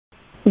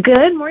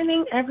Good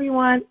morning,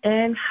 everyone,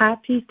 and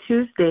happy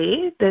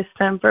Tuesday,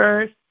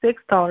 December 6th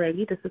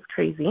already. This is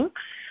crazy.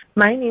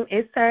 My name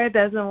is Sarah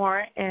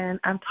Desamore, and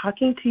I'm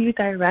talking to you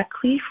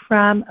directly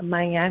from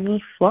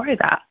Miami,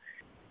 Florida.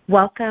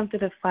 Welcome to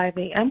the 5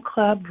 a.m.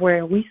 Club,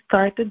 where we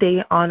start the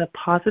day on a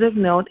positive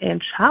note and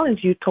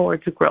challenge you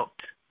towards growth.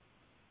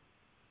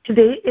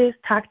 Today is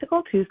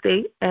Tactical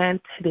Tuesday, and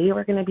today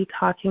we're going to be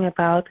talking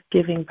about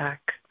giving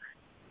back.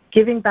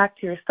 Giving back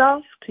to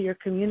yourself, to your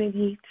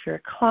community, to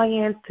your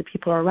clients, to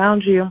people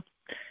around you.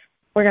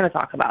 We're going to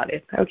talk about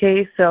it,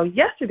 okay? So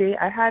yesterday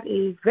I had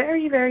a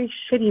very, very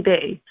shitty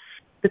day.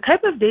 The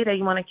type of day that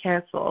you want to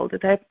cancel,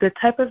 the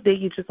type of day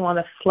you just want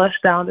to flush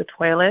down the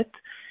toilet,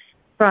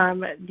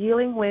 from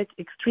dealing with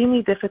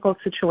extremely difficult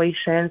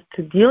situations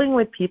to dealing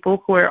with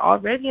people who are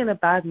already in a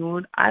bad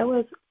mood. I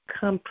was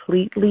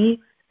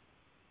completely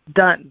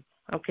done,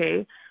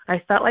 okay?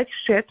 I felt like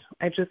shit.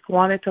 I just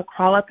wanted to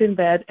crawl up in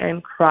bed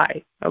and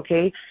cry,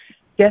 okay?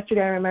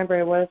 Yesterday, I remember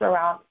it was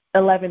around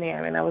 11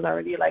 a.m., and I was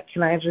already like,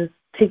 can I just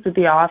take the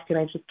day off? Can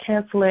I just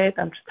cancel it?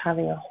 I'm just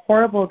having a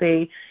horrible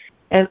day.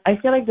 And I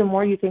feel like the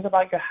more you think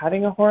about you're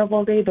having a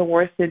horrible day, the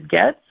worse it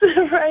gets,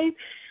 right?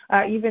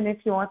 Even if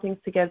you want things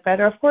to get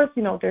better. Of course,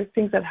 there's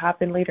things that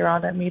happen later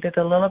on that made it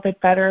a little bit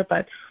better,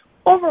 but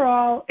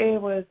overall, it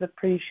was a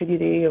pretty shitty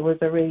day. It was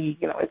a really,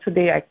 it's a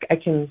day I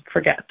can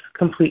forget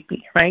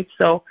completely, right?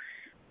 So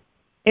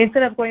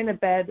instead of going to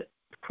bed,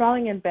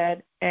 crawling in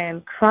bed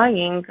and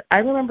crying, I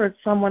remembered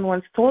someone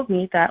once told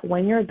me that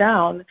when you're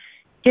down,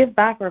 give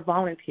back or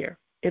volunteer.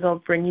 It'll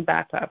bring you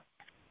back up.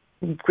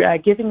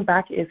 Giving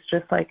back is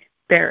just like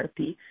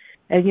therapy.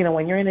 And,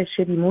 when you're in a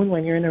shitty mood,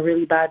 when you're in a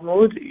really bad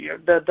mood,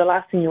 the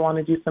last thing you want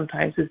to do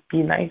sometimes is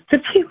be nice to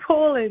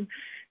people and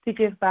to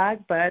give back.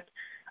 But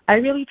I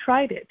really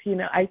tried it.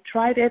 I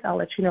tried it. I'll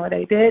let you know what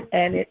I did.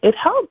 And it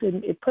helped.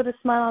 And it put a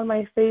smile on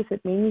my face.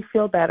 It made me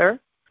feel better.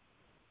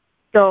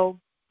 So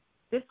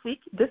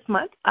this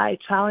month, I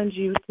challenge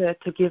you to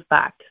give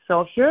back.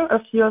 So here are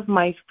a few of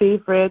my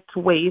favorite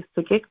ways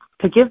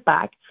to give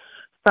back,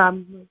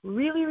 from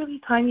really, really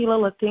tiny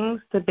little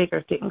things to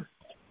bigger things.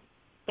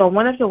 So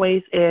one of the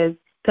ways is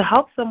to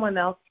help someone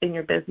else in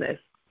your business.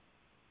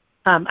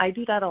 I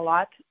do that a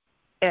lot,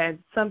 and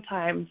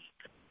sometimes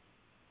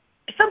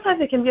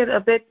it can get a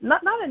bit,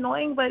 not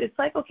annoying, but it's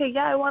like, okay,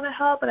 yeah, I want to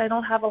help, but I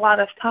don't have a lot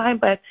of time.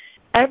 But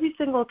every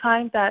single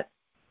time that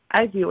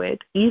I do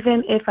it,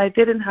 even if I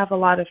didn't have a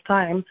lot of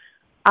time,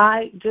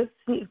 I just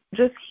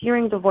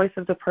hearing the voice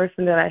of the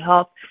person that I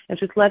help and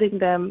just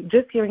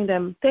hearing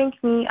them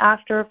thank me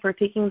after for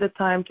taking the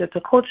time to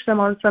coach them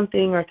on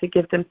something or to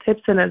give them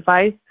tips and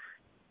advice,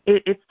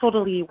 it's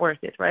totally worth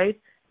it, right?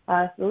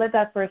 Let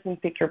that person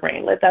pick your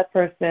brain. Let that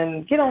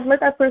person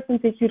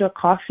take you to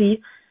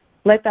coffee.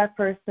 Let that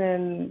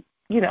person,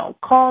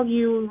 call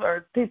you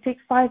or take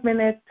 5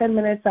 minutes, 10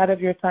 minutes out of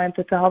your time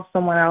to help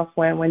someone else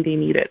when they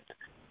need it.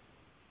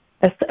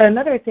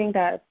 Another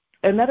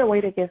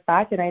way to give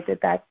back, and I did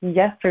that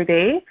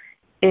yesterday,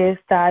 is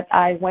that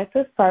I went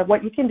to Starbucks.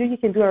 What you can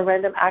do a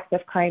random act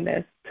of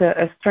kindness to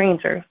a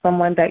stranger,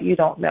 someone that you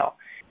don't know.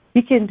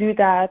 You can do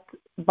that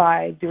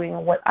by doing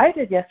what I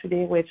did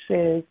yesterday, which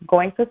is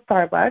going to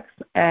Starbucks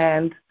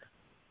and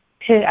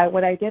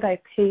what I did, I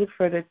paid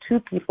for the two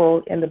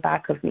people in the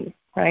back of me,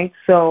 right?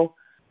 So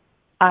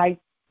they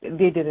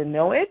didn't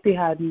know it. They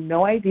had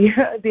no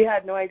idea. They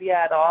had no idea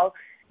at all.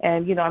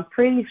 And, I'm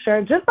pretty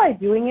sure just by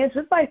doing it,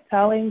 just by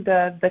telling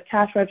the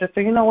cash register,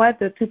 you know what,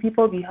 the two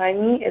people behind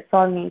me, it's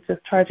on me,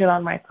 just charge it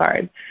on my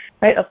card,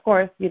 right? Of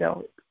course,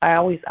 I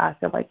always ask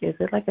them, like, is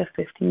it like a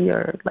 $50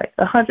 or like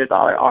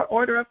 $100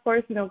 order? Of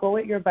course, go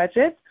with your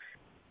budget.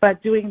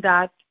 But doing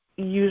that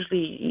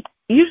usually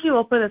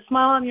will put a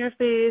smile on your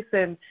face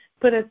and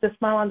put the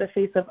smile on the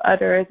face of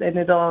others, and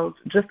it'll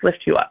just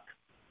lift you up.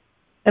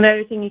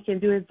 Another thing you can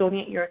do is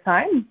donate your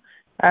time.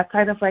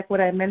 Kind of like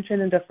what I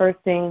mentioned in the first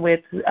thing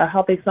with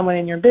helping someone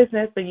in your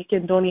business, but you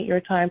can donate your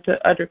time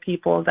to other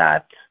people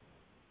that,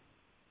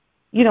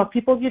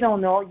 people you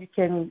don't know. You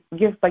can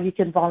give, but you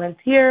can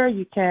volunteer.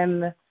 You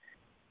can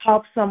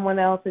help someone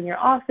else in your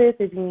office.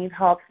 If you need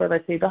help for,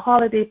 let's say, the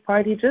holiday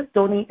party, just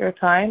donate your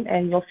time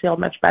and you'll feel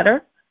much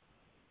better.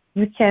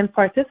 You can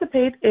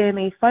participate in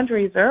a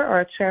fundraiser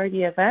or a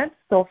charity event.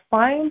 So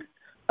find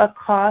a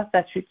cause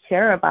that you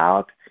care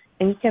about,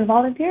 and you can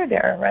volunteer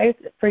there, right?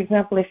 For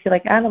example, if you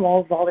like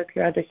animals,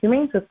 volunteer at the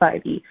Humane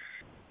Society.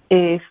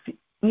 If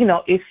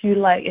you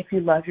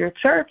love your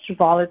church,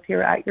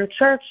 volunteer at your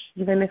church,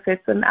 even if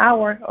it's an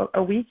hour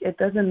a week. It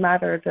doesn't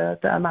matter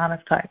the amount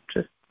of time.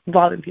 Just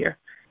volunteer.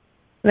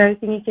 Another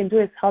thing you can do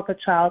is help a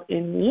child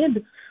in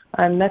need.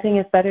 Nothing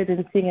is better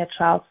than seeing a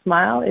child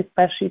smile,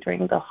 especially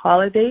during the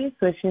holidays.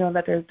 So if you know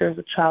that there's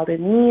a child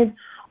in need,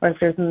 or if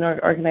there's an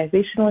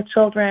organization with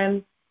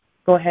children,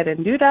 go ahead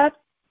and do that.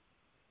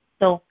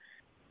 So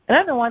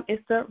another one is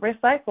to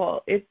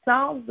recycle. It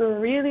sounds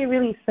really,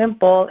 really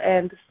simple,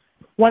 and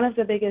one of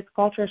the biggest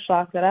culture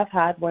shocks that I've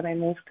had when I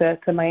moved to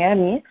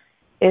Miami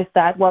is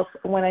that,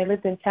 when I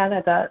lived in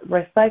Canada,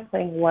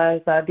 recycling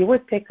was, they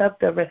would pick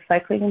up the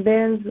recycling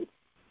bins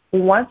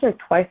once or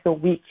twice a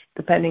week,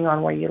 depending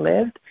on where you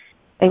lived.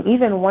 And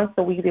even once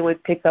a week, they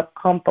would pick up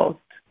compost.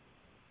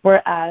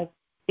 Whereas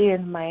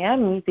in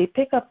Miami, they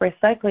pick up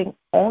recycling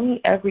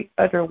only every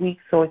other week.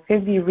 So it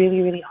can be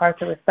really, really hard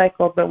to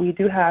recycle, but we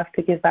do have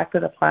to give back to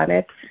the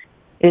planet.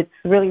 It's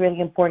really, really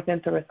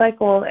important to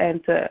recycle,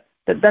 and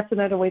that's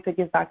another way to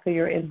give back to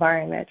your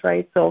environment,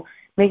 right? So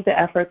make the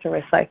effort to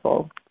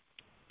recycle.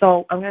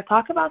 So I'm going to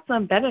talk about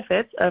some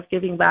benefits of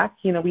giving back.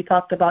 We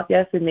talked about,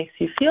 yes, it makes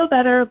you feel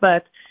better,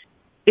 but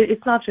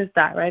it's not just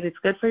that, right? It's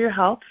good for your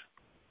health.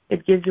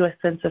 It gives you a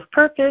sense of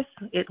purpose.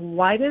 It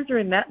widens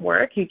your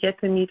network. You get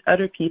to meet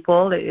other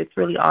people. It's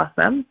really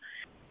awesome.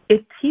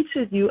 It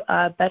teaches you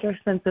a better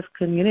sense of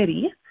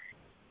community.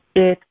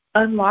 It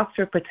unlocks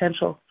your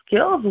potential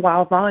skills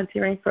while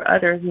volunteering for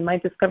others. You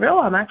might discover,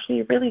 I'm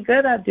actually really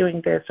good at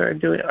doing this or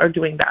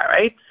doing that,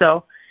 right?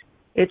 So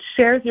it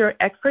shares your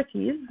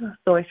expertise.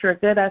 So if you're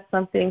good at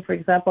something, for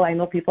example, I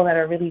know people that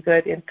are really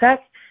good in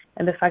tech,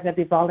 and the fact that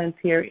they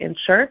volunteer in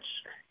church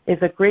is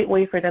a great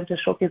way for them to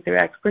showcase their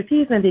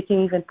expertise, and they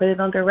can even put it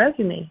on their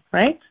resume,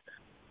 right?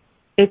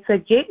 It's a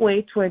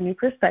gateway to a new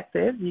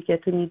perspective. You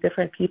get to meet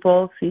different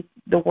people, see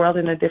the world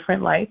in a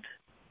different light.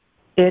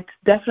 It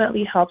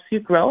definitely helps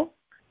you grow.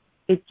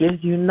 It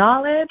gives you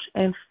knowledge.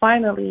 And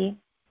finally,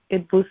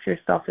 it boosts your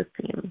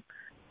self-esteem.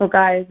 So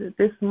guys,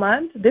 this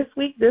month,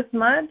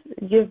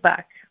 give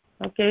back,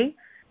 okay?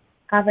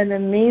 Have an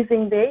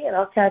amazing day, and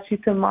I'll catch you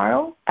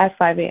tomorrow at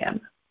 5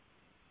 a.m.